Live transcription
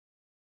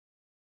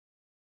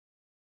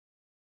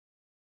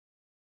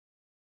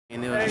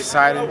And it was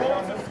exciting.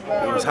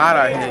 It was hot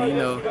out here, you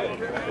know,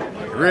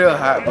 real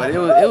hot, but it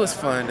was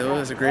fun though. It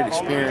was a great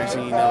experience,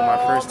 and, you know, my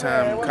first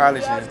time in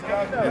college,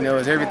 and, you know, it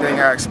was everything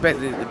I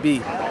expected it to be.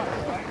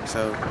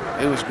 So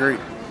it was great.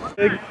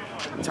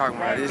 I'm talking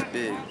about this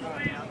big,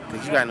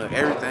 because you gotta know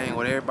everything,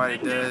 what everybody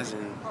does,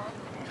 and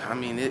I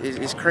mean,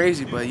 it's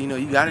crazy, but you know,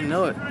 you gotta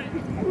know it.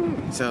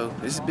 So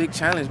it's a big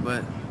challenge,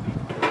 but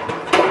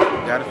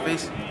you gotta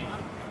face it.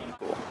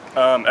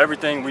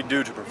 Everything we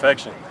do to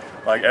perfection,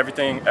 like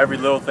every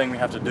little thing we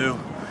have to do,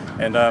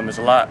 and it's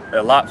a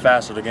lot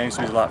faster. The game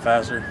speed's a lot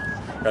faster.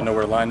 Gotta know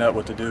where to line up,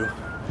 what to do.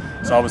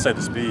 So I would say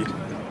the speed.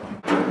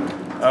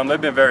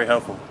 They've been very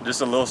helpful. Just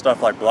the little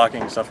stuff like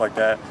blocking, stuff like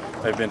that.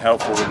 They've been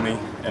helpful with me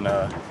and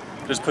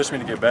just pushed me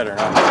to get better.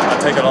 I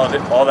take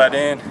all that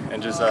in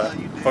and just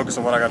focus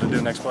on what I got to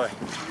do next play.